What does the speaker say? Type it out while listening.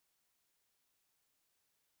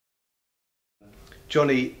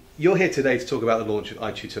Johnny, you're here today to talk about the launch of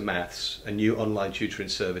iTutorMaths, a new online tutoring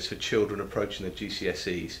service for children approaching their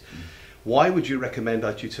GCSEs. Why would you recommend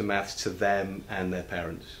iTutorMaths to them and their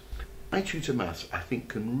parents? iTutorMaths, I think,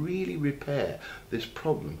 can really repair this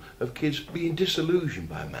problem of kids being disillusioned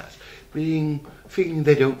by maths, feeling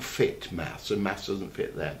they don't fit maths and maths doesn't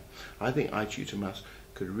fit them. I think iTutorMaths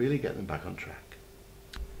could really get them back on track.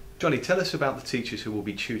 Johnny, tell us about the teachers who will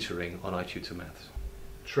be tutoring on iTutorMaths.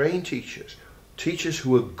 Trained teachers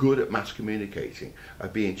who are good at maths communicating are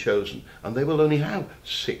being chosen, and they will only have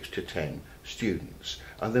 6 to 10 students,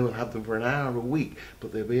 and they will have them for an hour a week,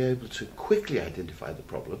 but they'll be able to quickly identify the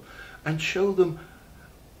problem and show them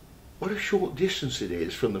what a short distance it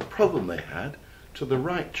is from the problem they had to the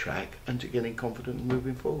right track and to getting confident and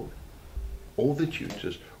moving forward. All the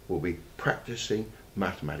tutors will be practicing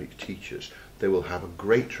mathematics teachers. They will have a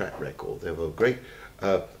great track record, they have a great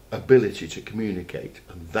ability to communicate,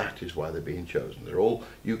 and that is why they're being chosen. They're all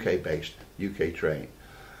UK based, UK trained,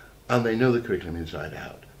 and they know the curriculum inside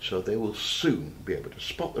out, so they will soon be able to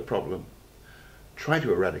spot the problem, try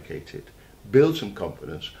to eradicate it, build some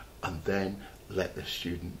confidence, and then let the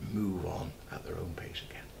student move on at their own pace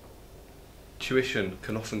again. Tuition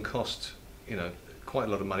can often cost, quite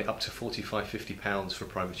a lot of money, up to £45–50 for a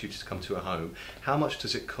private tutor to come to a home. How much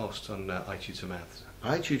does it cost on iTutorMaths?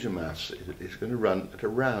 iTutorMaths is going to run at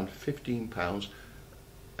around £15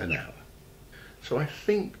 an hour. So I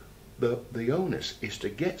think the onus is to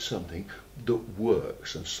get something that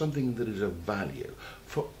works and something that is of value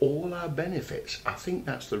for all our benefits. I think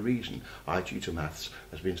that's the reason iTutorMaths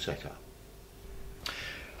has been set up.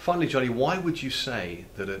 Finally, Johnny, why would you say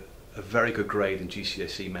that a very good grade in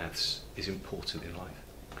GCSE maths is important in life?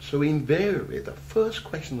 So invariably, the first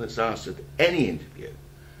question that's asked at any interview,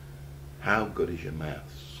 how good is your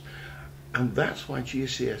maths? And that's why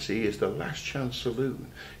GCSE is the last chance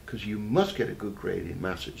saloon, because you must get a good grade in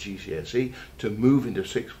maths at GCSE to move into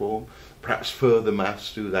sixth form, perhaps further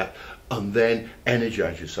maths through that, and then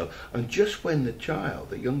energize yourself. And just when the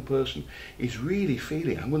child, the young person, is really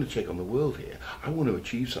feeling, I'm going to take on the world here, I want to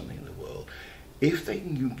achieve something in the world, if they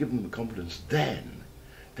can give them the confidence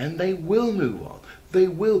then they will move on. They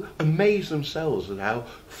will amaze themselves at how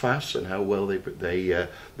fast and how well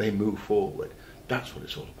they move forward. That's what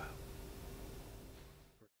it's all about.